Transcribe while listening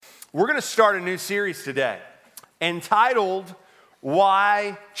We're going to start a new series today entitled,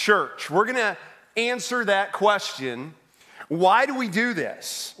 Why Church? We're going to answer that question. Why do we do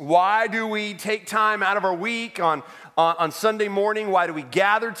this? Why do we take time out of our week on Sunday morning? Why do we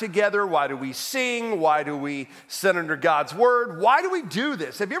gather together? Why do we sing? Why do we sit under God's word? Why do we do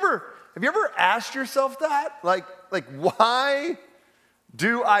this? Have you ever asked yourself that? Like why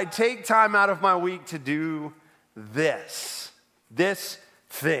do I take time out of my week to do this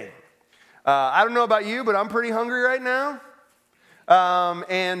thing? I don't know about you, but I'm pretty hungry right now. Why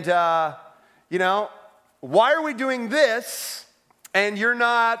are we doing this and you're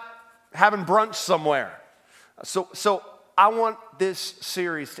not having brunch somewhere? So I want this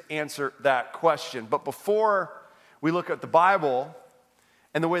series to answer that question. But before we look at the Bible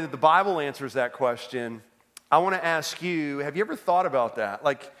and the way that the Bible answers that question, I want to ask you, have you ever thought about that?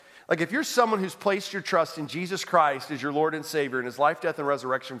 Like if you're someone who's placed your trust in Jesus Christ as your Lord and Savior and his life, death, and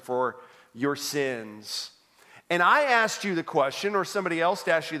resurrection for your sins, and I asked you the question, or somebody else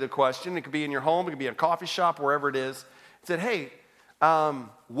asked you the question, it could be in your home, it could be in a coffee shop, wherever it is, said, hey,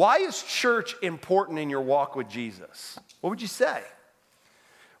 why is church important in your walk with Jesus? What would you say?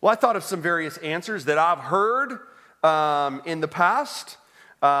 Well, I thought of some various answers that I've heard in the past,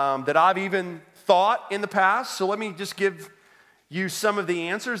 that I've even thought in the past. So let me just give you some of the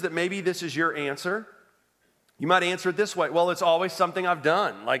answers that maybe this is your answer. You might answer it this way. Well, it's always something I've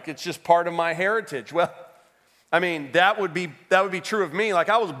done. Like it's just part of my heritage. Well, I mean, that would be true of me. Like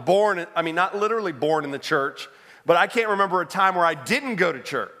I was born, not literally born in the church, but I can't remember a time where I didn't go to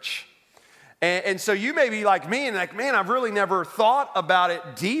church. And so you may be like me and like, man, I've really never thought about it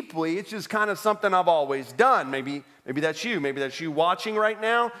deeply. It's just kind of something I've always done. Maybe that's you. Maybe that's you watching right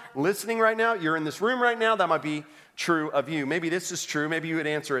now, listening right now. You're in this room right now. That might be true of you. Maybe this is true. Maybe you would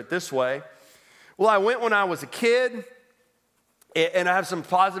answer it this way. Well, I went when I was a kid, and I have some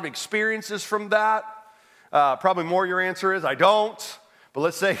positive experiences from that. Probably more your answer is, I don't. But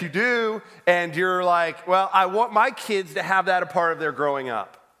let's say you do, and you're like, well, I want my kids to have that a part of their growing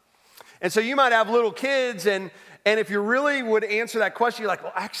up. And so you might have little kids, and if you really would answer that question, you're like,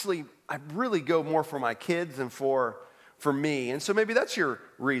 well, actually, I really go more for my kids than for me. And so maybe that's your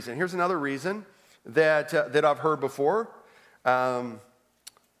reason. Here's another reason that I've heard before.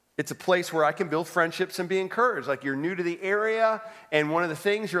 It's a place where I can build friendships and be encouraged. Like you're new to the area, and one of the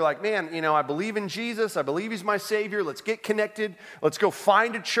things you're like, man, I believe in Jesus. I believe he's my Savior. Let's get connected. Let's go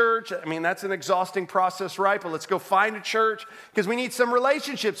find a church. I mean, that's an exhausting process, right? But let's go find a church because we need some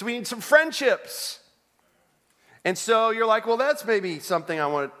relationships. We need some friendships. And so you're like, well, that's maybe something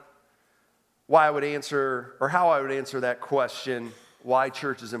why I would answer, or how I would answer that question, why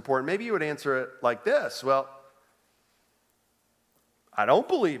church is important. Maybe you would answer it like this. Well, I don't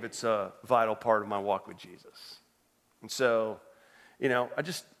believe it's a vital part of my walk with Jesus. And so, you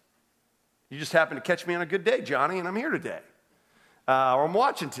just happen to catch me on a good day, Johnny, and I'm here today. Or I'm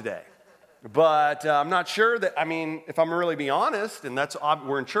watching today. But I'm not sure that, if I'm really be honest, and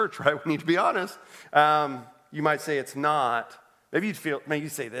we're in church, right? We need to be honest. You might say it's not. Maybe you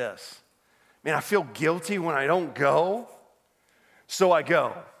say this. Man, I feel guilty when I don't go, so I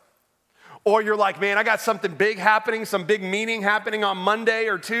go. Or you're like, man, I got something big happening, some big meeting happening on Monday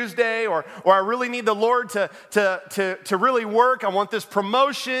or Tuesday, or I really need the Lord to really work. I want this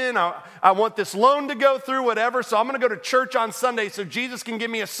promotion. I want this loan to go through, whatever. So I'm going to go to church on Sunday so Jesus can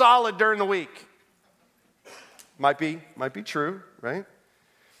give me a solid during the week. Might be true, right?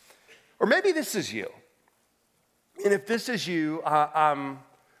 Or maybe this is you. And if this is you,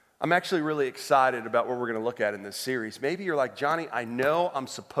 I'm actually really excited about what we're going to look at in this series. Maybe you're like, Johnny, I know I'm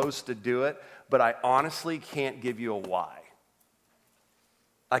supposed to do it, but I honestly can't give you a why.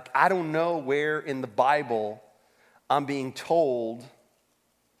 Like, I don't know where in the Bible I'm being told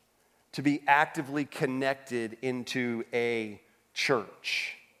to be actively connected into a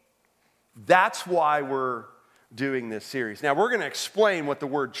church. That's why we're doing this series. Now, we're going to explain what the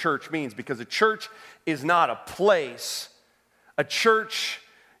word church means, because a church is not a place. A church,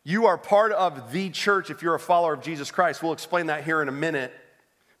 you are part of the church if you're a follower of Jesus Christ. We'll explain that here in a minute.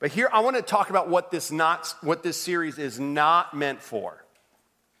 But here, I want to talk about what this series is not meant for.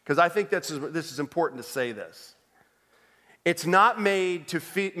 Because I think this is important to say this. It's not made to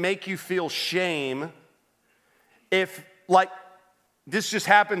make you feel shame if, like, this just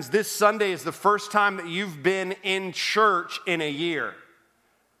happens, this Sunday is the first time that you've been in church in a year.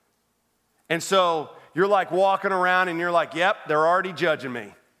 And so you're like walking around and you're like, yep, they're already judging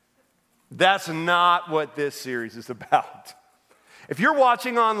me. That's not what this series is about. If you're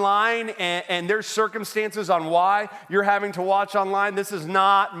watching online and there's circumstances on why you're having to watch online, this is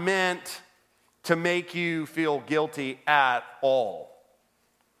not meant to make you feel guilty at all.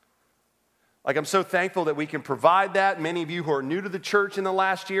 Like, I'm so thankful that we can provide that. Many of you who are new to the church in the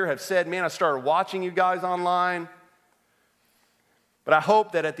last year have said, man, I started watching you guys online. But I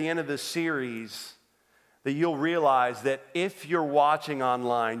hope that at the end of this series, that you'll realize that if you're watching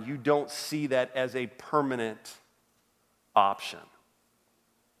online, you don't see that as a permanent option.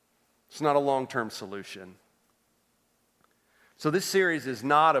 It's not a long-term solution. So this series is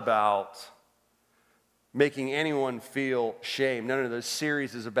not about making anyone feel shame. No, this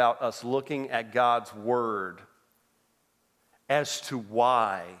series is about us looking at God's word as to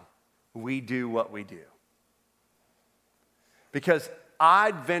why we do what we do. Because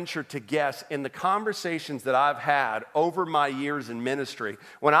I'd venture to guess in the conversations that I've had over my years in ministry,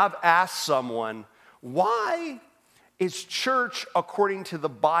 when I've asked someone, why is church according to the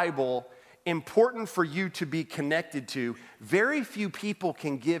Bible important for you to be connected to? Very few people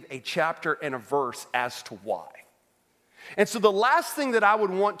can give a chapter and a verse as to why. And so the last thing that I would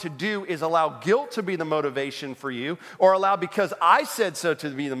want to do is allow guilt to be the motivation for you, or allow because I said so to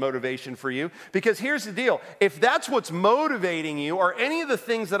be the motivation for you. Because here's the deal. If that's what's motivating you, or any of the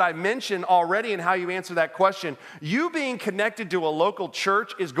things that I mentioned already and how you answer that question, you being connected to a local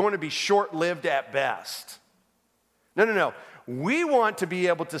church is going to be short-lived at best. No. We want to be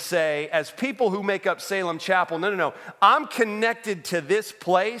able to say, as people who make up Salem Chapel, no. I'm connected to this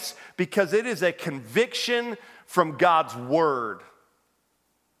place because it is a conviction from God's word.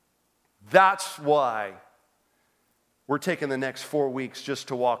 That's why we're taking the next 4 weeks just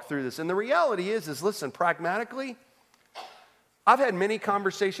to walk through this. And the reality is listen, pragmatically, I've had many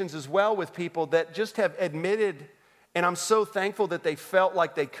conversations as well with people that just have admitted, and I'm so thankful that they felt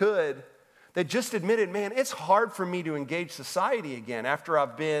like they could, that just admitted, man, it's hard for me to engage society again after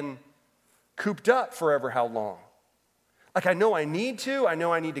I've been cooped up forever how long. Like, I know I need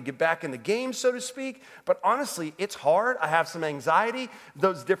to get back in the game, so to speak, but honestly, it's hard. I have some anxiety,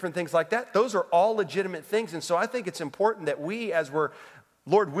 those different things like that. Those are all legitimate things, and so I think it's important that we, as we're,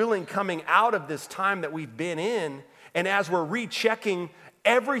 Lord willing, coming out of this time that we've been in, and as we're rechecking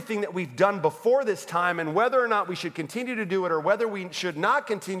everything that we've done before this time and whether or not we should continue to do it or whether we should not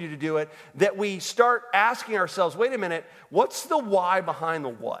continue to do it, that we start asking ourselves, wait a minute, what's the why behind the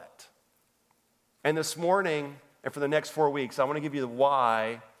what? And this morning, and for the next 4 weeks, I want to give you the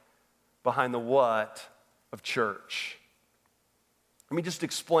why behind the what of church. Let me just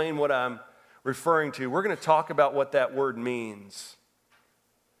explain what I'm referring to. We're going to talk about what that word means.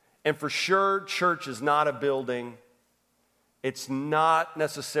 And for sure, church is not a building. It's not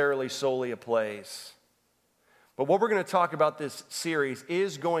necessarily solely a place. But what we're going to talk about this series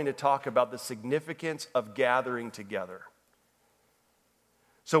is going to talk about the significance of gathering together.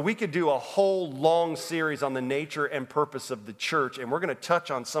 So we could do a whole long series on the nature and purpose of the church, and we're going to touch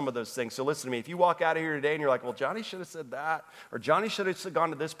on some of those things. So listen to me. If you walk out of here today and you're like, well, Johnny should have said that, or Johnny should have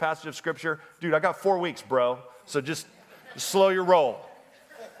gone to this passage of Scripture, dude, I got 4 weeks, bro. So just slow your roll,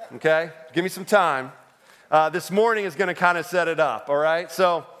 okay? Give me some time. This morning is going to kind of set it up, all right?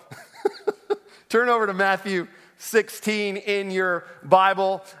 So turn over to Matthew 16 in your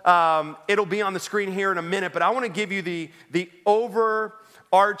Bible. It'll be on the screen here in a minute, but I want to give you the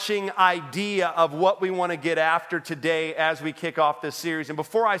overarching idea of what we want to get after today as we kick off this series. And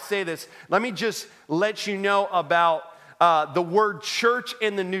before I say this, let me just let you know about the word church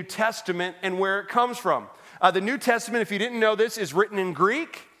in the New Testament and where it comes from. The New Testament, if you didn't know this, is written in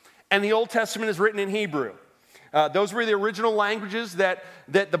Greek, and the Old Testament is written in Hebrew. Those were the original languages that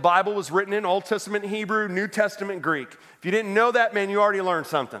the Bible was written in: Old Testament Hebrew, New Testament Greek. If you didn't know that, man, you already learned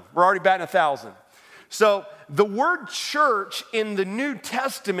something. We're already batting 1,000. So the word church in the New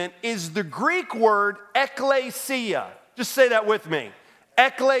Testament is the Greek word ekklesia. Just say that with me.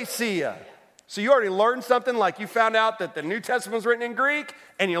 Ekklesia. So you already learned something, like you found out that the New Testament was written in Greek,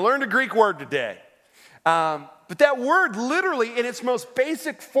 and you learned a Greek word today. But that word literally in its most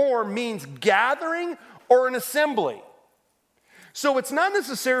basic form means gathering or an assembly. So it's not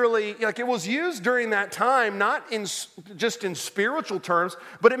necessarily, like, it was used during that time, not just in spiritual terms,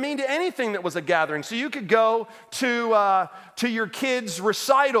 but it meant anything that was a gathering. So you could go to your kids'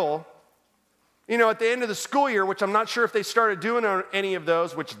 recital, at the end of the school year, which I'm not sure if they started doing any of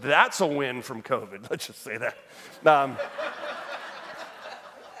those, which that's a win from COVID. Let's just say that.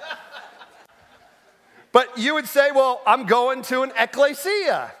 But you would say, well, I'm going to an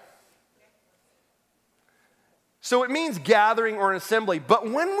ekklesia. So it means gathering or an assembly. But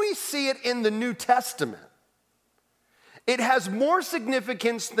when we see it in the New Testament, it has more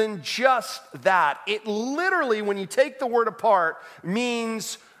significance than just that. It literally, when you take the word apart,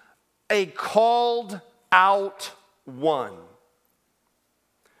 means a called out one.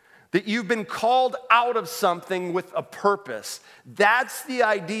 That you've been called out of something with a purpose. That's the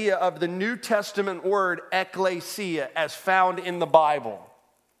idea of the New Testament word ekklesia as found in the Bible.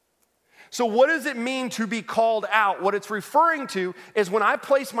 So what does it mean to be called out? What it's referring to is when I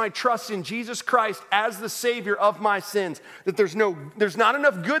place my trust in Jesus Christ as the Savior of my sins, that there's not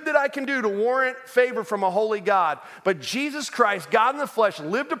enough good that I can do to warrant favor from a holy God. But Jesus Christ, God in the flesh,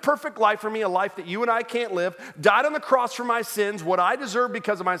 lived a perfect life for me, a life that you and I can't live, died on the cross for my sins, what I deserve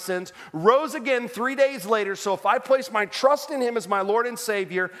because of my sins, rose again 3 days later. So if I place my trust in him as my Lord and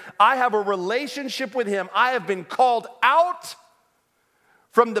Savior, I have a relationship with him. I have been called out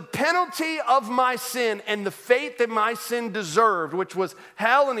from the penalty of my sin and the fate that my sin deserved, which was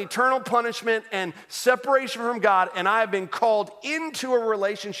hell and eternal punishment and separation from God, and I have been called into a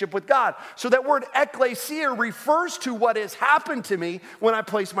relationship with God. So that word ekklesia refers to what has happened to me when I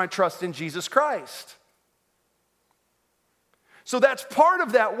place my trust in Jesus Christ. So that's part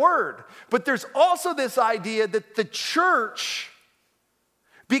of that word. But there's also this idea that the church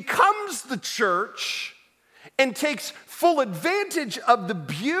becomes the church and takes full advantage of the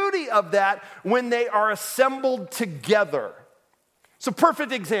beauty of that when they are assembled together. So,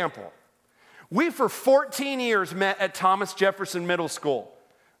 perfect example. We, for 14 years, met at Thomas Jefferson Middle School.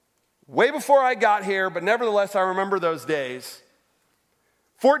 Way before I got here, but nevertheless, I remember those days.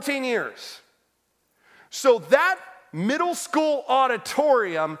 14 years. So that middle school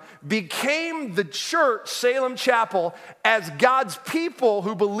auditorium became the church, Salem Chapel, as God's people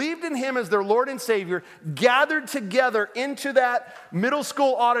who believed in him as their Lord and Savior gathered together into that middle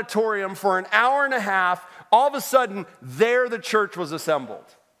school auditorium for an hour and a half. All of a sudden, there the church was assembled.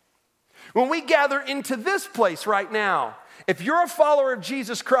 When we gather into this place right now, if you're a follower of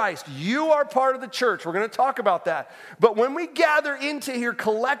Jesus Christ, you are part of the church. We're going to talk about that. But when we gather into here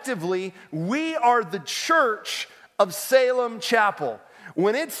collectively, we are the church of Salem Chapel.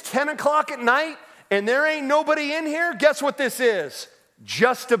 When it's 10 o'clock at night and there ain't nobody in here, guess what this is?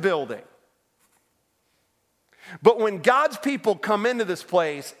 Just a building. But when God's people come into this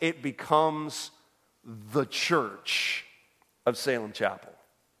place, it becomes the church of Salem Chapel.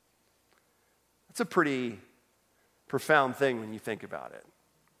 That's a pretty profound thing when you think about it.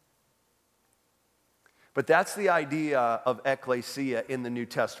 But that's the idea of ekklesia in the New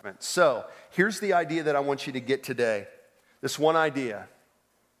Testament. So here's the idea that I want you to get today. This one idea.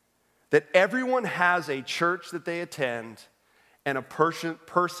 That everyone has a church that they attend and a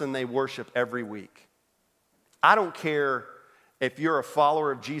person they worship every week. I don't care if you're a follower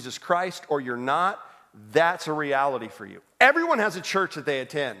of Jesus Christ or you're not. That's a reality for you. Everyone has a church that they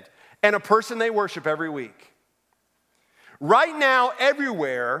attend and a person they worship every week. Right now,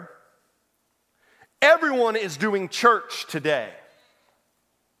 everywhere, everyone is doing church today.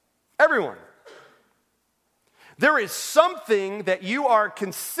 Everyone. There is something that you are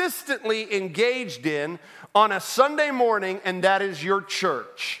consistently engaged in on a Sunday morning, and that is your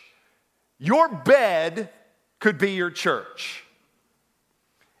church. Your bed could be your church.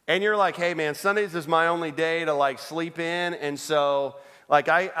 And you're like, hey man, Sundays is my only day to like sleep in, and so like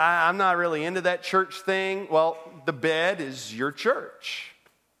I'm not really into that church thing. Well, the bed is your church.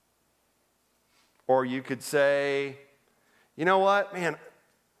 Or you could say, you know what, man,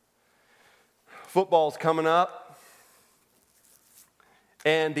 football's coming up,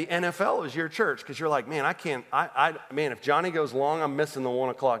 and the NFL is your church, because you're like, man, man, if Johnny goes long, I'm missing the 1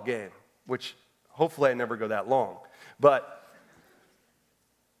 o'clock game, which hopefully I never go that long. But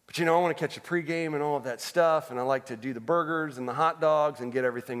you know, I want to catch the pregame and all of that stuff, and I like to do the burgers and the hot dogs and get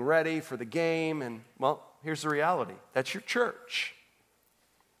everything ready for the game, and well, here's the reality. That's your church.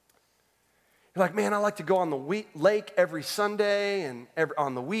 You're like, man, I like to go on the lake every Sunday and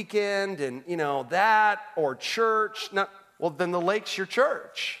on the weekend, and you know, that or church. Well, then the lake's your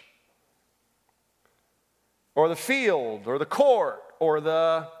church. Or the field, or the court, or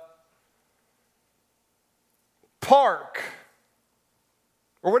the park,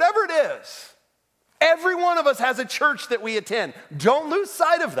 or whatever it is. Every one of us has a church that we attend. Don't lose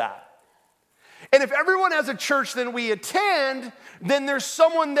sight of that. And if everyone has a church that we attend, then there's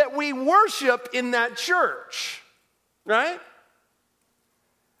someone that we worship in that church, right?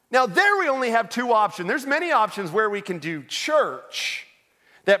 Now, there we only have two options. There's many options where we can do church,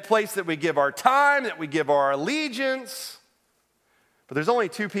 that place that we give our time, that we give our allegiance. But there's only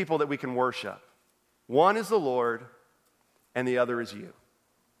two people that we can worship. One is the Lord, and the other is you.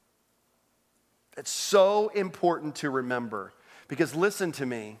 It's so important to remember, because listen to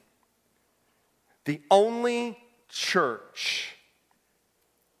me. The only church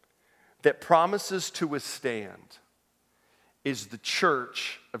that promises to withstand is the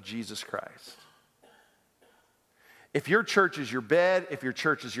church of Jesus Christ. If your church is your bed, if your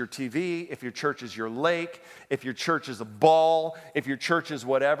church is your TV, if your church is your lake, if your church is a ball, if your church is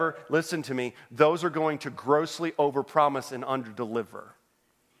whatever, listen to me, those are going to grossly overpromise and underdeliver.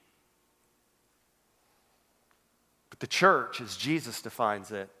 But the church, as Jesus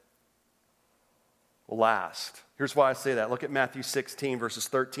defines it, will last. Here's why I say that. Look at Matthew 16, verses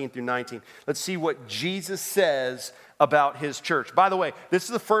 13 through 19. Let's see what Jesus says about his church. By the way, this is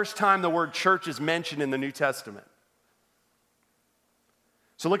the first time the word church is mentioned in the New Testament.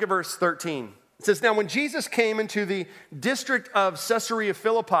 So look at verse 13. It says, now when Jesus came into the district of Caesarea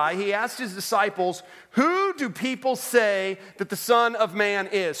Philippi, he asked his disciples, who do people say that the Son of Man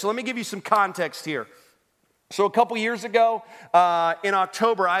is? So let me give you some context here. So a couple years ago, in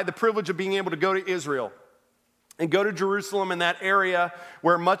October, I had the privilege of being able to go to Israel and go to Jerusalem in that area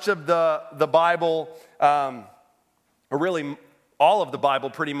where much of the Bible, or really all of the Bible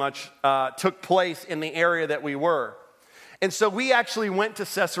pretty much, took place in the area that we were. And so we actually went to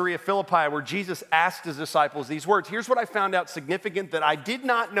Caesarea Philippi where Jesus asked his disciples these words. Here's what I found out significant that I did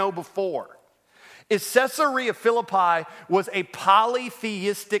not know before. Is Caesarea Philippi was a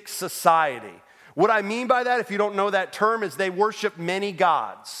polytheistic society. What I mean by that, if you don't know that term, is they worship many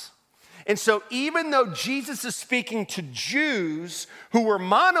gods. And so even though Jesus is speaking to Jews who were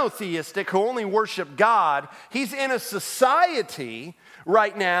monotheistic, who only worship God, he's in a society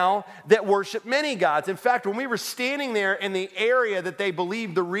right now that worship many gods. In fact, when we were standing there in the area that they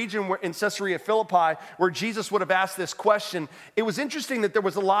believed, the region in Caesarea Philippi, where Jesus would have asked this question, it was interesting that there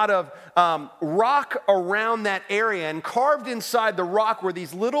was a lot of rock around that area, and carved inside the rock were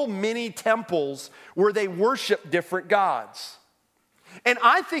these little mini temples where they worship different gods. And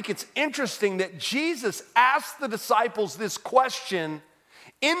I think it's interesting that Jesus asked the disciples this question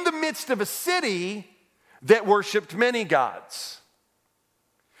in the midst of a city that worshiped many gods,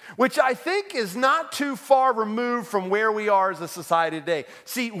 which I think is not too far removed from where we are as a society today.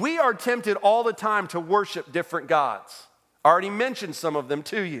 See, we are tempted all the time to worship different gods. I already mentioned some of them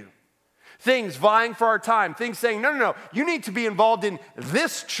to you. Things vying for our time, things saying, no, you need to be involved in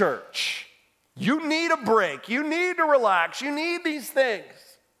this church. You need a break. You need to relax. You need these things.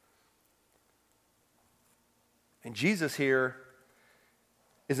 And Jesus here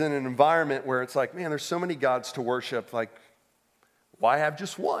is in an environment where it's like, man, there's so many gods to worship. Like, why have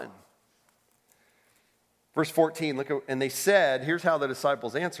just one? Verse 14, look at, and they said, here's how the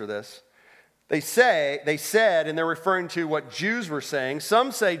disciples answer this. They said, and they're referring to what Jews were saying.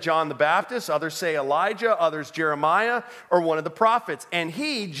 Some say John the Baptist, others say Elijah, others Jeremiah, or one of the prophets. And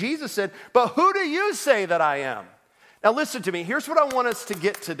Jesus said, but who do you say that I am? Now listen to me. Here's what I want us to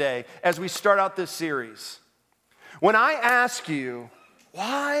get today as we start out this series. When I ask you,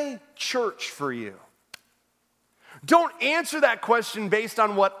 why church for you? Don't answer that question based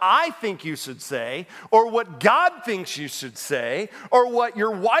on what I think you should say, or what God thinks you should say, or what your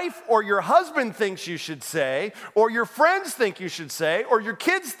wife or your husband thinks you should say, or your friends think you should say, or your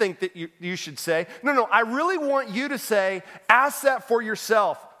kids think that you should say. No, I really want you to say, ask that for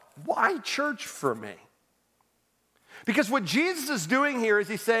yourself. Why church for me? Because what Jesus is doing here is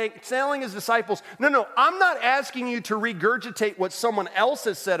he's telling his disciples, no, I'm not asking you to regurgitate what someone else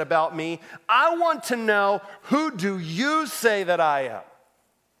has said about me. I want to know, who do you say that I am?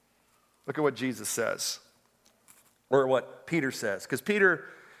 Look at what Jesus says, or what Peter says. Because Peter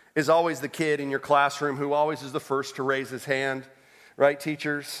is always the kid in your classroom who always is the first to raise his hand. Right,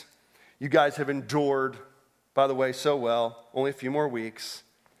 teachers? You guys have endured, by the way, so well. Only a few more weeks.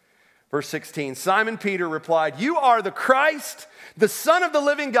 Verse 16, Simon Peter replied, you are the Christ, the Son of the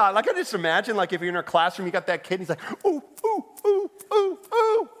living God. Like I just imagine, like if you're in a classroom, you got that kid, and he's like, ooh, ooh, ooh, ooh,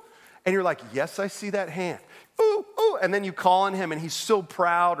 ooh. And you're like, yes, I see that hand. Ooh, ooh. And then you call on him, and he's so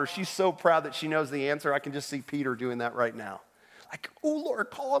proud, or she's so proud that she knows the answer. I can just see Peter doing that right now. Like, oh, Lord,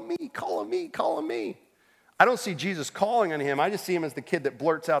 call on me, call on me, call on me. I don't see Jesus calling on him. I just see him as the kid that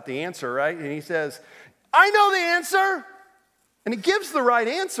blurts out the answer, right? And he says, I know the answer. And he gives the right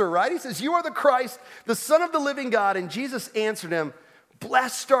answer, right? He says, you are the Christ, the Son of the living God. And Jesus answered him,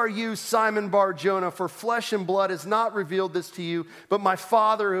 blessed are you, Simon Bar-Jonah, for flesh and blood has not revealed this to you, but my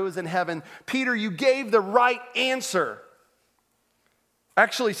Father who is in heaven. Peter, you gave the right answer.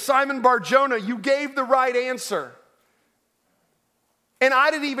 Actually, Simon Bar-Jonah, you gave the right answer. And I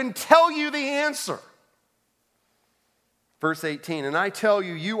didn't even tell you the answer. Verse 18, and I tell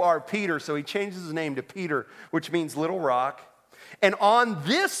you, you are Peter. So he changes his name to Peter, which means little rock. And on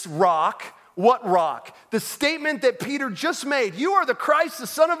this rock, what rock? The statement that Peter just made, you are the Christ, the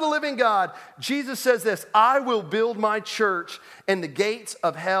Son of the living God. Jesus says this, I will build my church, and the gates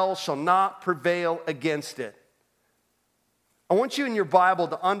of hell shall not prevail against it. I want you in your Bible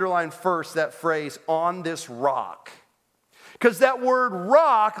to underline first that phrase, on this rock. because that word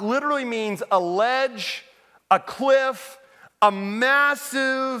rock literally means a ledge, a cliff, a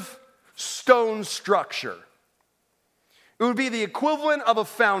massive stone structure. It would be the equivalent of a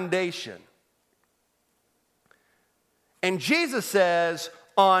foundation. And Jesus says,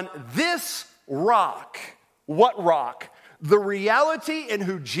 on this rock, what rock? The reality in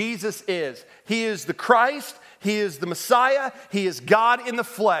who Jesus is. He is the Christ. He is the Messiah. He is God in the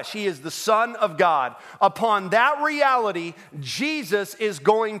flesh. He is the Son of God. Upon that reality, Jesus is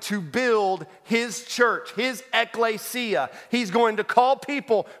going to build his church, his ecclesia. He's going to call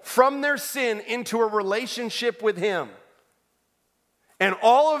people from their sin into a relationship with him. And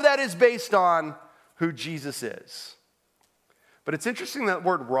all of that is based on who Jesus is. But it's interesting that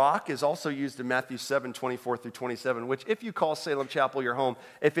word rock is also used in Matthew 7, 24 through 27, which if you call Salem Chapel your home,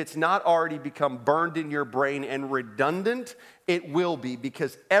 if it's not already become burned in your brain and redundant, it will be,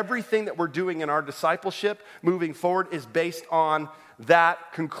 because everything that we're doing in our discipleship moving forward is based on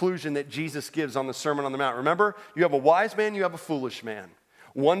that conclusion that Jesus gives on the Sermon on the Mount. Remember, you have a wise man, you have a foolish man.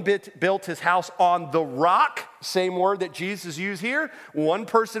 One built his house on the rock, same word that Jesus used here. One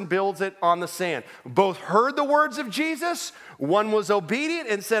person builds it on the sand. Both heard the words of Jesus. One was obedient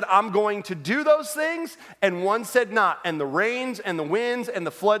and said, I'm going to do those things. And one said not. And the rains and the winds and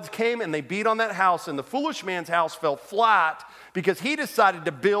the floods came and they beat on that house. And the foolish man's house fell flat because he decided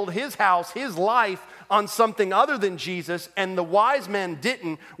to build his house, his life, on something other than Jesus. And the wise man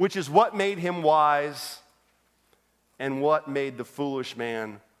didn't, which is what made him wise. And what made the foolish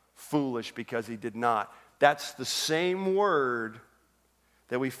man foolish, because he did not. That's the same word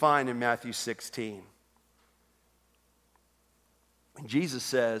that we find in Matthew 16. And Jesus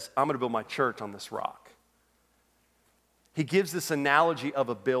says, I'm going to build my church on this rock. He gives this analogy of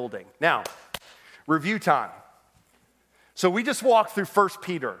a building. Now, review time. So we just walked through 1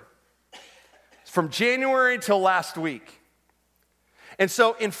 Peter from January till last week. And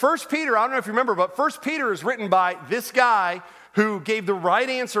so in 1 Peter, I don't know if you remember, but 1 Peter is written by this guy who gave the right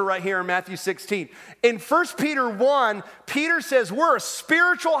answer right here in Matthew 16. In 1 Peter 1, Peter says we're a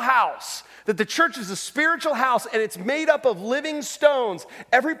spiritual house, that the church is a spiritual house and it's made up of living stones.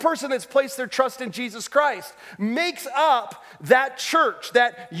 Every person that's placed their trust in Jesus Christ makes up that church,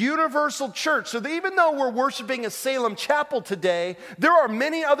 that universal church. So that even though we're worshiping at Salem Chapel today, there are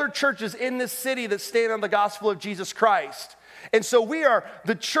many other churches in this city that stand on the gospel of Jesus Christ. And so we are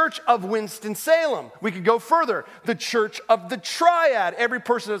the church of Winston-Salem. We could go further. The church of the Triad. Every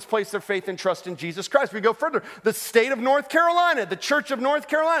person that's placed their faith and trust in Jesus Christ. We go further. The state of North Carolina. The church of North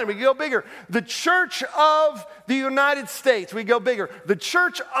Carolina. We go bigger. The church of the United States. We go bigger. The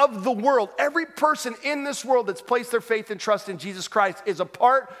church of the world. Every person in this world that's placed their faith and trust in Jesus Christ is a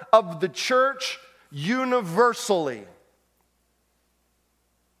part of the church universally.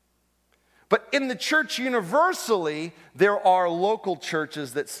 But in the church universally, there are local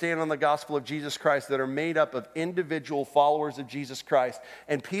churches that stand on the gospel of Jesus Christ that are made up of individual followers of Jesus Christ.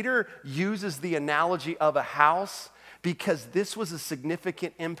 And Peter uses the analogy of a house because this was a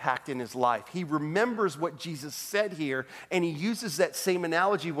significant impact in his life. He remembers what Jesus said here, and he uses that same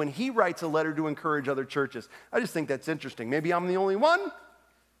analogy when he writes a letter to encourage other churches. I just think that's interesting. Maybe I'm the only one,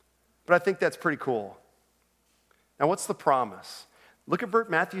 but I think that's pretty cool. Now, what's the promise? Look at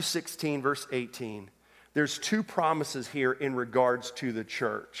Matthew 16, verse 18. There's two promises here in regards to the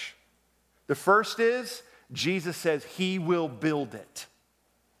church. The first is, Jesus says he will build it.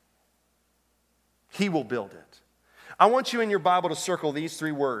 He will build it. I want you in your Bible to circle these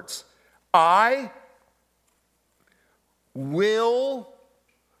three words. I will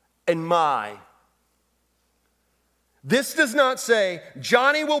and my. This does not say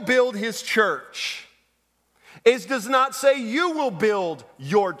Johnny will build his church. It does not say you will build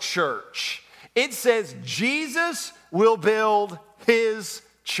your church. It says Jesus will build his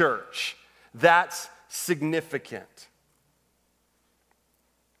church. That's significant.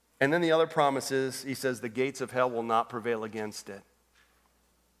 And then the other promise is, he says, the gates of hell will not prevail against it.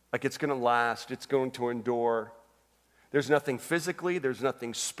 Like it's going to last, it's going to endure. There's nothing physically, there's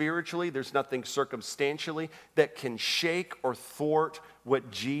nothing spiritually, there's nothing circumstantially that can shake or thwart what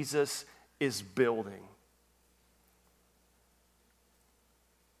Jesus is building.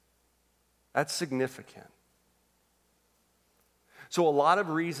 That's significant. So a lot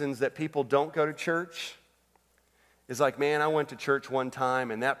of reasons that people don't go to church is like, man, I went to church one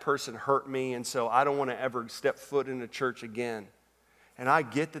time and that person hurt me, and so I don't want to ever step foot in a church again. And I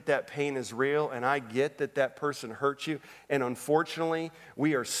get that that pain is real, and I get that that person hurt you. And unfortunately,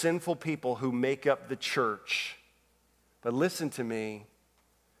 we are sinful people who make up the church. But listen to me.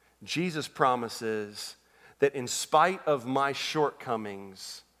 Jesus promises that in spite of my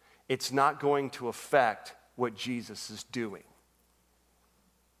shortcomings, it's not going to affect what Jesus is doing.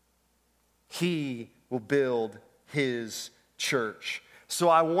 He will build his church. So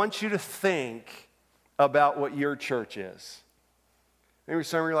I want you to think about what your church is. Maybe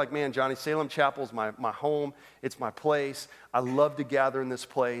some of you are like, man, Johnny, Salem Chapel is my home. It's my place. I love to gather in this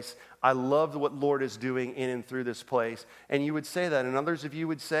place. I love what Lord is doing in and through this place. And you would say that. And others of you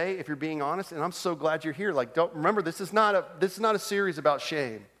would say, if you're being honest, and I'm so glad you're here. Like, don't remember, this is not a series about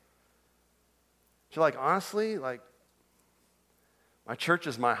shame. You're like, honestly, like, my church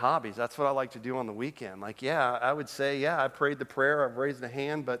is my hobbies. That's what I like to do on the weekend. Like, yeah, I would say, yeah, I prayed the prayer, I've raised a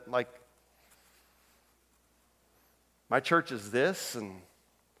hand, but like, my church is this, and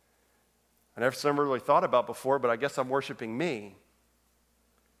I never really thought about before, but I guess I'm worshiping me.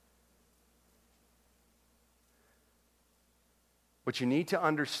 What you need to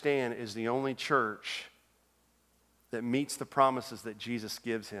understand is the only church that meets the promises that Jesus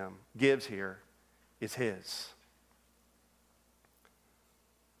gives here is his.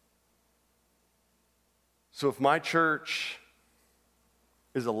 So if my church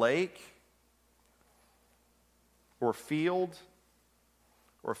is a lake or a field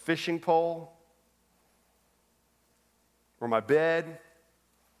or a fishing pole or my bed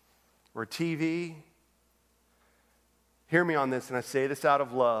or a TV, hear me on this, and I say this out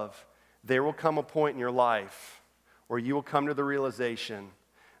of love. There will come a point in your life where you will come to the realization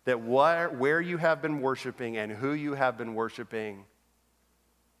that where you have been worshiping and who you have been worshiping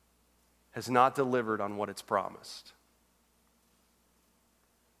has not delivered on what it's promised.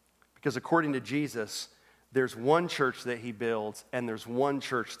 Because according to Jesus, there's one church that he builds and there's one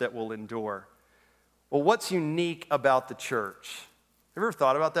church that will endure. Well, what's unique about the church? Have you ever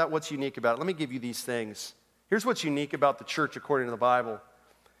thought about that? What's unique about it? Let me give you these things. Here's what's unique about the church according to the Bible.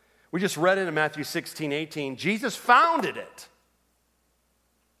 We just read it in Matthew 16:18. Jesus founded it.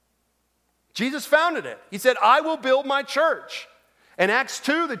 Jesus founded it. He said, I will build my church. In Acts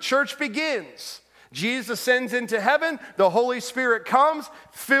 2, the church begins. Jesus ascends into heaven. The Holy Spirit comes,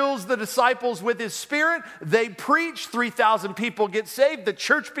 fills the disciples with his Spirit. They preach. 3,000 people get saved. The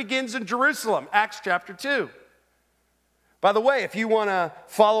church begins in Jerusalem. Acts chapter 2. By the way, if you want to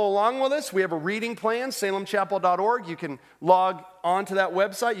follow along with us, we have a reading plan, salemchapel.org. You can log onto that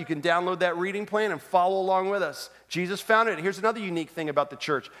website. You can download that reading plan and follow along with us. Jesus founded it. Here's another unique thing about the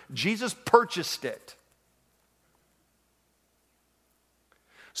church. Jesus purchased it.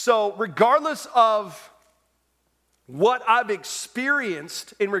 So regardless of what I've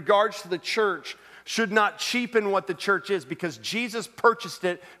experienced in regards to the church should not cheapen what the church is, because Jesus purchased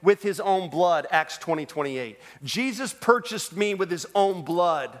it with his own blood, Acts 20:28. Jesus purchased me with his own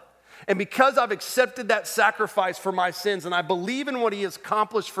blood. And because I've accepted that sacrifice for my sins and I believe in what he has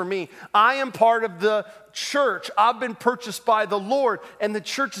accomplished for me, I am part of the church. I've been purchased by the Lord, and the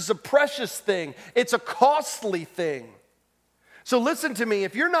church is a precious thing. It's a costly thing. So listen to me,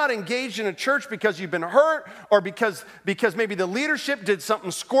 if you're not engaged in a church because you've been hurt or because maybe the leadership did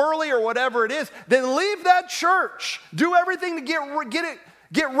something squirrely or whatever it is, then leave that church. Do everything to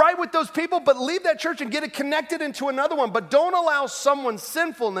get right with those people, but leave that church and get it connected into another one. But don't allow someone's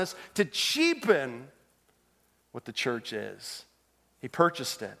sinfulness to cheapen what the church is. He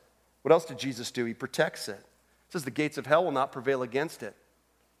purchased it. What else did Jesus do? He protects it. It says the gates of hell will not prevail against it.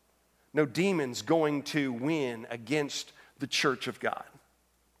 No demon's going to win against the church of God.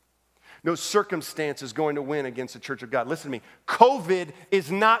 No circumstance is going to win against the church of God. Listen to me. COVID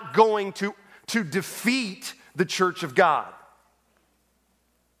is not going to defeat the church of God.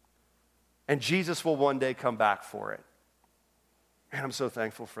 And Jesus will one day come back for it. And I'm so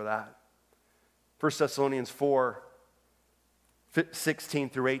thankful for that. 1 Thessalonians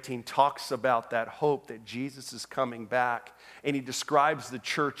 4:16-18 talks about that hope that Jesus is coming back. And he describes the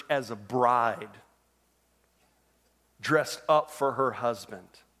church as a bride dressed up for her husband.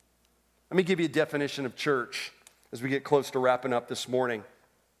 Let me give you a definition of church as we get close to wrapping up this morning.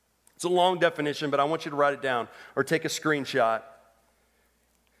 It's a long definition, but I want you to write it down or take a screenshot.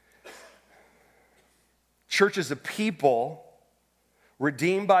 Church is a people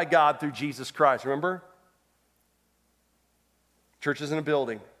redeemed by God through Jesus Christ. Remember? Church isn't a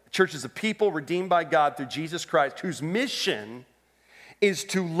building. Church is a people redeemed by God through Jesus Christ, whose mission is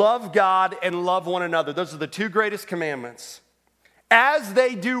to love God and love one another. Those are the two greatest commandments. As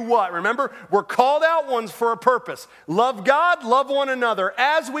they do what? Remember, we're called out ones for a purpose. Love God, love one another.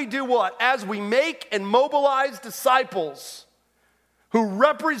 As we do what? As we make and mobilize disciples who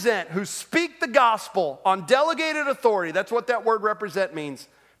represent, who speak the gospel on delegated authority. That's what that word represent means,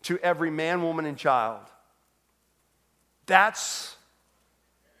 to every man, woman, and child. That's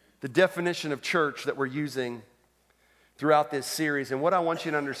the definition of church that we're using throughout this series. And what I want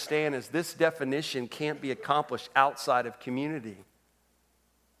you to understand is this definition can't be accomplished outside of community.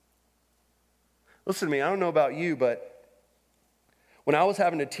 Listen to me, I don't know about you, but when I was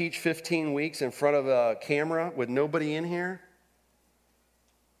having to teach 15 weeks in front of a camera with nobody in here,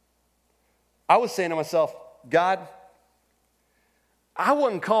 I was saying to myself, God, I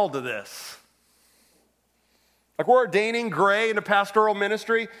wasn't called to this. Like, we're ordaining Gray into pastoral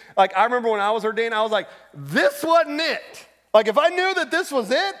ministry. Like, I remember when I was ordained, I was like, this wasn't it. Like, if I knew that this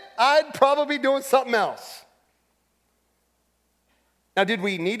was it, I'd probably be doing something else. Now, did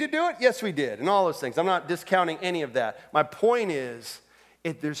we need to do it? Yes, we did, and all those things. I'm not discounting any of that. My point is,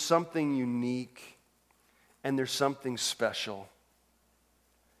 there's something unique and there's something special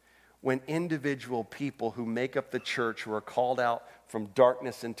when individual people who make up the church, who are called out from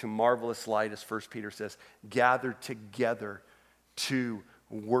darkness into marvelous light, as 1 Peter says, gather together to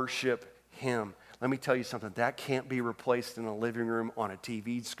worship him. Let me tell you something, that can't be replaced in a living room, on a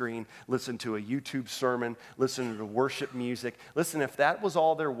TV screen, listen to a YouTube sermon, listen to worship music. Listen, if that was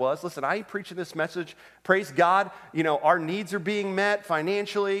all there was, listen, I ain't preaching this message. Praise God, our needs are being met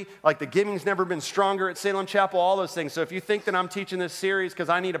financially, like the giving's never been stronger at Salem Chapel, all those things. So if you think that I'm teaching this series because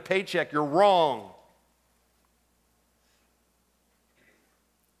I need a paycheck, you're wrong.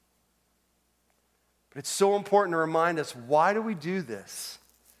 But it's so important to remind us, why do we do this?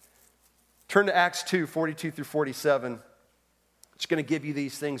 Turn to Acts 2, 42 through 47. I'm just going to give you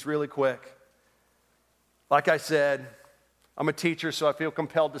these things really quick. Like I said, I'm a teacher, so I feel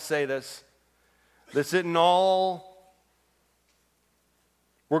compelled to say this. This isn't all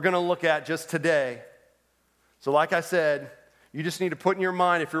we're going to look at just today. So like I said, you just need to put in your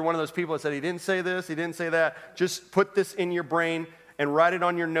mind, if you're one of those people that said, he didn't say this, he didn't say that, just put this in your brain and write it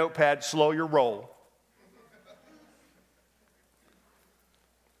on your notepad, slow your roll.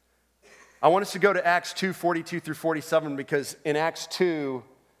 I want us to go to Acts 2, 42 through 47, because in Acts 2,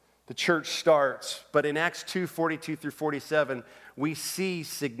 the church starts. But in Acts 2, 42 through 47, we see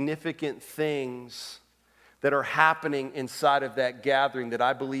significant things that are happening inside of that gathering that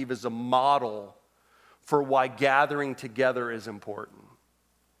I believe is a model for why gathering together is important.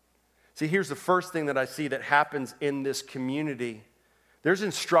 See, here's the first thing that I see that happens in this community. There's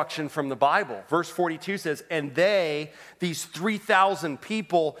instruction from the Bible. Verse 42 says, and they, these 3,000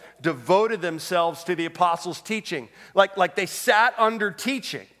 people, devoted themselves to the apostles' teaching. Like they sat under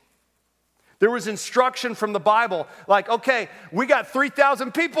teaching. There was instruction from the Bible. Like, okay, we got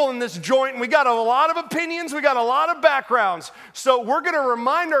 3,000 people in this joint, and we got a lot of opinions, we got a lot of backgrounds. So we're going to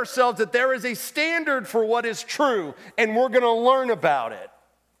remind ourselves that there is a standard for what is true, and we're going to learn about it.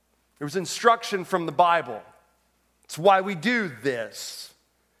 There was instruction from the Bible. It's why we do this.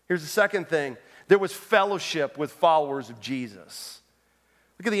 Here's the second thing. There was fellowship with followers of Jesus.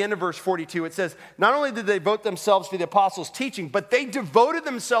 Look at the end of verse 42. It says, not only did they devote themselves to the apostles' teaching, but they devoted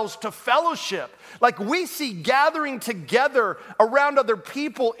themselves to fellowship. Like, we see gathering together around other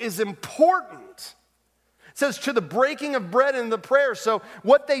people is important. It says to the breaking of bread and the prayer. So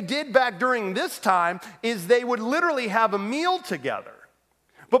what they did back during this time is they would literally have a meal together.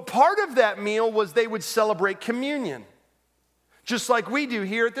 But part of that meal was they would celebrate communion, just like we do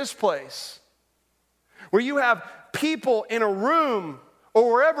here at this place, where you have people in a room or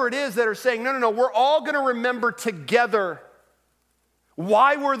wherever it is that are saying, no, we're all going to remember together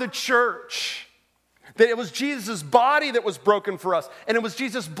why we're the church, that it was Jesus' body that was broken for us, and it was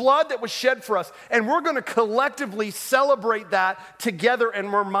Jesus' blood that was shed for us, and we're going to collectively celebrate that together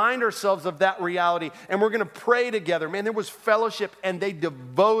and remind ourselves of that reality, and we're going to pray together. Man, there was fellowship, and they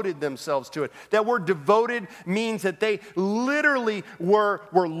devoted themselves to it. That word devoted means that they literally were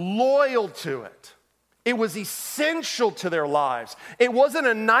loyal to it. It was essential to their lives. It wasn't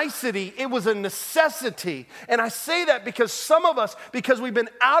a nicety, it was a necessity. And I say that because some of us, because we've been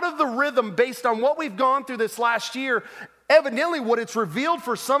out of the rhythm based on what we've gone through this last year, evidently what it's revealed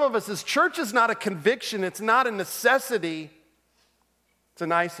for some of us is church is not a conviction, it's not a necessity, it's a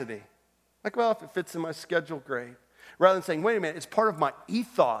nicety. Like, well, if it fits in my schedule, great. Rather than saying, wait a minute, it's part of my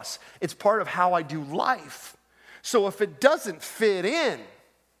ethos, it's part of how I do life. So if it doesn't fit in,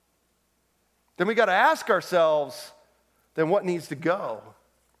 then we got to ask ourselves, then what needs to go?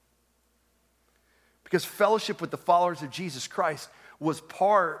 Because fellowship with the followers of Jesus Christ was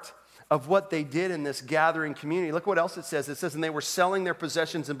part of what they did in this gathering community. Look what else it says. It says, and they were selling their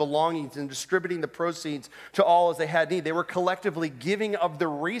possessions and belongings and distributing the proceeds to all as they had need. They were collectively giving of their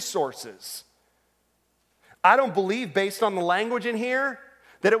resources. I don't believe, based on the language in here,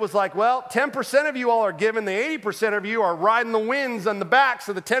 that it was like, well, 10% of you all are giving, the 80% of you are riding the winds on the backs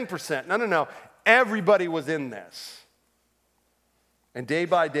of the 10%. No. Everybody was in this. And day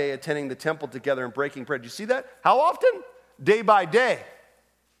by day, attending the temple together and breaking bread. You see that? How often? Day by day.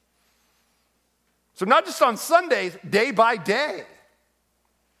 So not just on Sundays, day by day.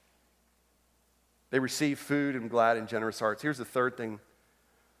 They receive food and glad and generous hearts. Here's the third thing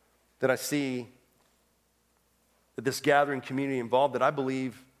that I see that this gathering community involved that I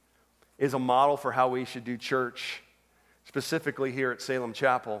believe is a model for how we should do church, specifically here at Salem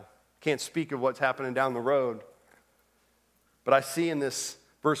Chapel. Can't speak of what's happening down the road, but I see in this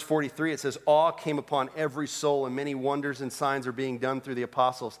verse 43, it says, awe came upon every soul and many wonders and signs are being done through the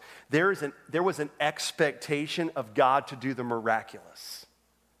apostles. There was an expectation of God to do the miraculous.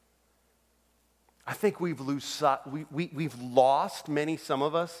 I think we've lost, maybe some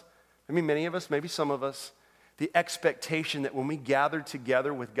of us, the expectation that when we gather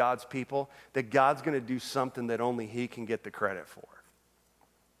together with God's people, that God's going to do something that only He can get the credit for.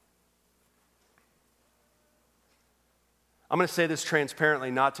 I'm going to say this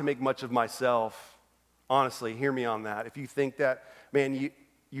transparently, not to make much of myself. Honestly, hear me on that. If you think that, man,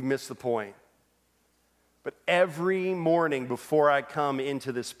 you missed the point. But every morning before I come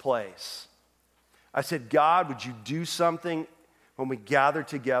into this place, I said, God, would you do something when we gather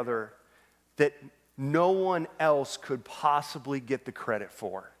together that no one else could possibly get the credit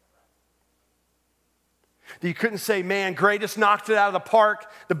for? That you couldn't say, man, Greatest knocked it out of the park.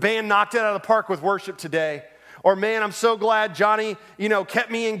 The band knocked it out of the park with worship today. Or, man, I'm so glad Johnny,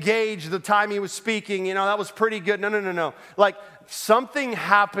 kept me engaged the time he was speaking. That was pretty good. No. Like, something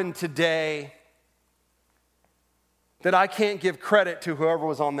happened today that I can't give credit to whoever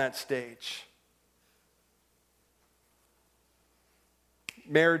was on that stage.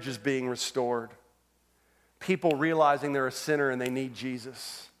 Marriage is being restored. People realizing they're a sinner and they need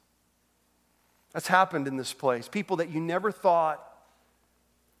Jesus. That's happened in this place. People that you never thought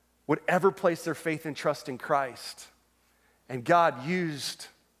would ever place their faith and trust in Christ. And God used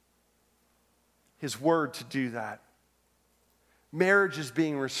His word to do that. Marriage is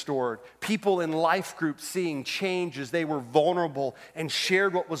being restored. People in life groups seeing change as they were vulnerable and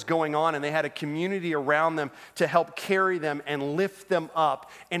shared what was going on, and they had a community around them to help carry them and lift them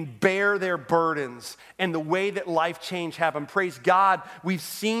up and bear their burdens, and the way that life change happened. Praise God, we've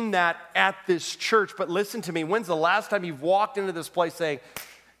seen that at this church. But listen to me, when's the last time you've walked into this place saying,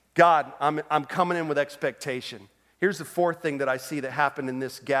 God, I'm coming in with expectation? Here's the fourth thing that I see that happened in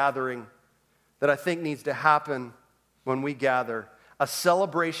this gathering that I think needs to happen when we gather: a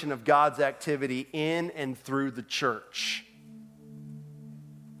celebration of God's activity in and through the church.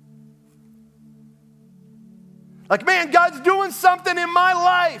 Like, man, God's doing something in my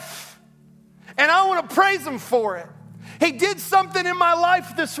life, and I want to praise Him for it. He did something in my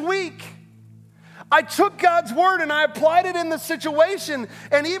life this week. I took God's word and I applied it in the situation,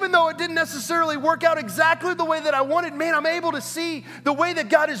 and even though it didn't necessarily work out exactly the way that I wanted, man, I'm able to see the way that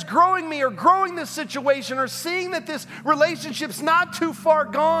God is growing me or growing this situation, or seeing that this relationship's not too far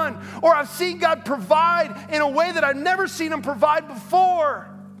gone, or I've seen God provide in a way that I've never seen Him provide before.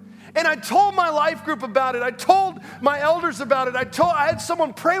 And I told my life group about it. I told my elders about it. I had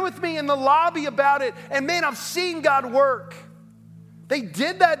someone pray with me in the lobby about it, and man, I've seen God work. They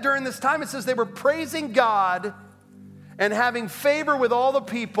did that during this time. It says they were praising God and having favor with all the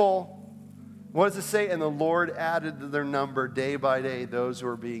people. What does it say? And the Lord added to their number day by day those who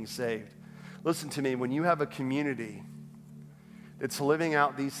are being saved. Listen to me. When you have a community that's living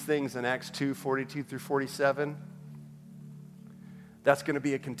out these things in Acts 2, 42 through 47, that's going to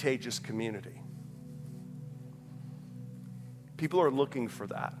be a contagious community. People are looking for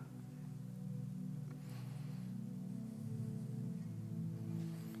that.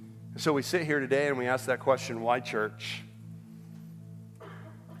 So we sit here today and we ask that question, why church?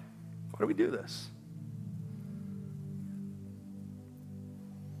 Why do we do this?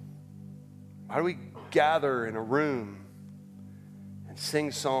 Why do we gather in a room and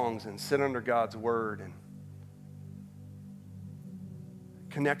sing songs and sit under God's word and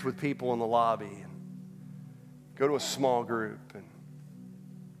connect with people in the lobby and go to a small group? And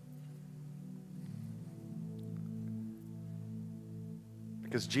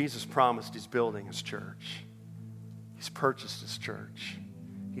because Jesus promised He's building His church. He's purchased His church.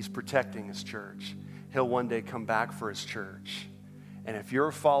 He's protecting His church. He'll one day come back for His church. And if you're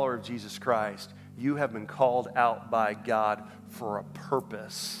a follower of Jesus Christ, you have been called out by God for a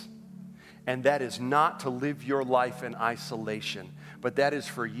purpose. And that is not to live your life in isolation, but that is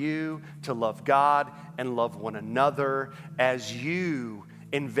for you to love God and love one another as you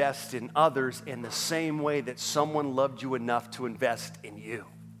invest in others in the same way that someone loved you enough to invest in you.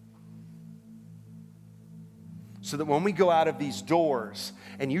 So that when we go out of these doors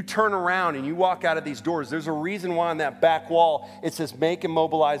and you turn around and you walk out of these doors, there's a reason why on that back wall it says make and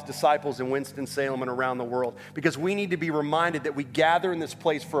mobilize disciples in Winston-Salem and around the world. Because we need to be reminded that we gather in this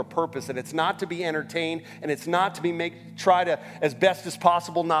place for a purpose, and it's not to be entertained, and it's not to try to, as best as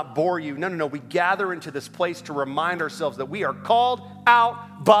possible, not bore you. No. We gather into this place to remind ourselves that we are called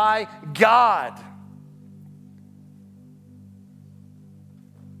out by God,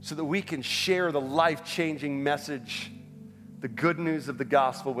 so that we can share the life-changing message, the good news of the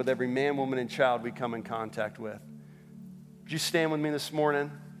gospel with every man, woman, and child we come in contact with. Would you stand with me this morning?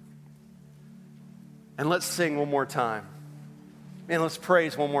 And let's sing one more time. And let's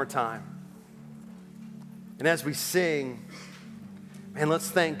praise one more time. And as we sing, man, let's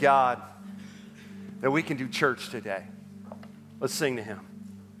thank God that we can do church today. Let's sing to Him.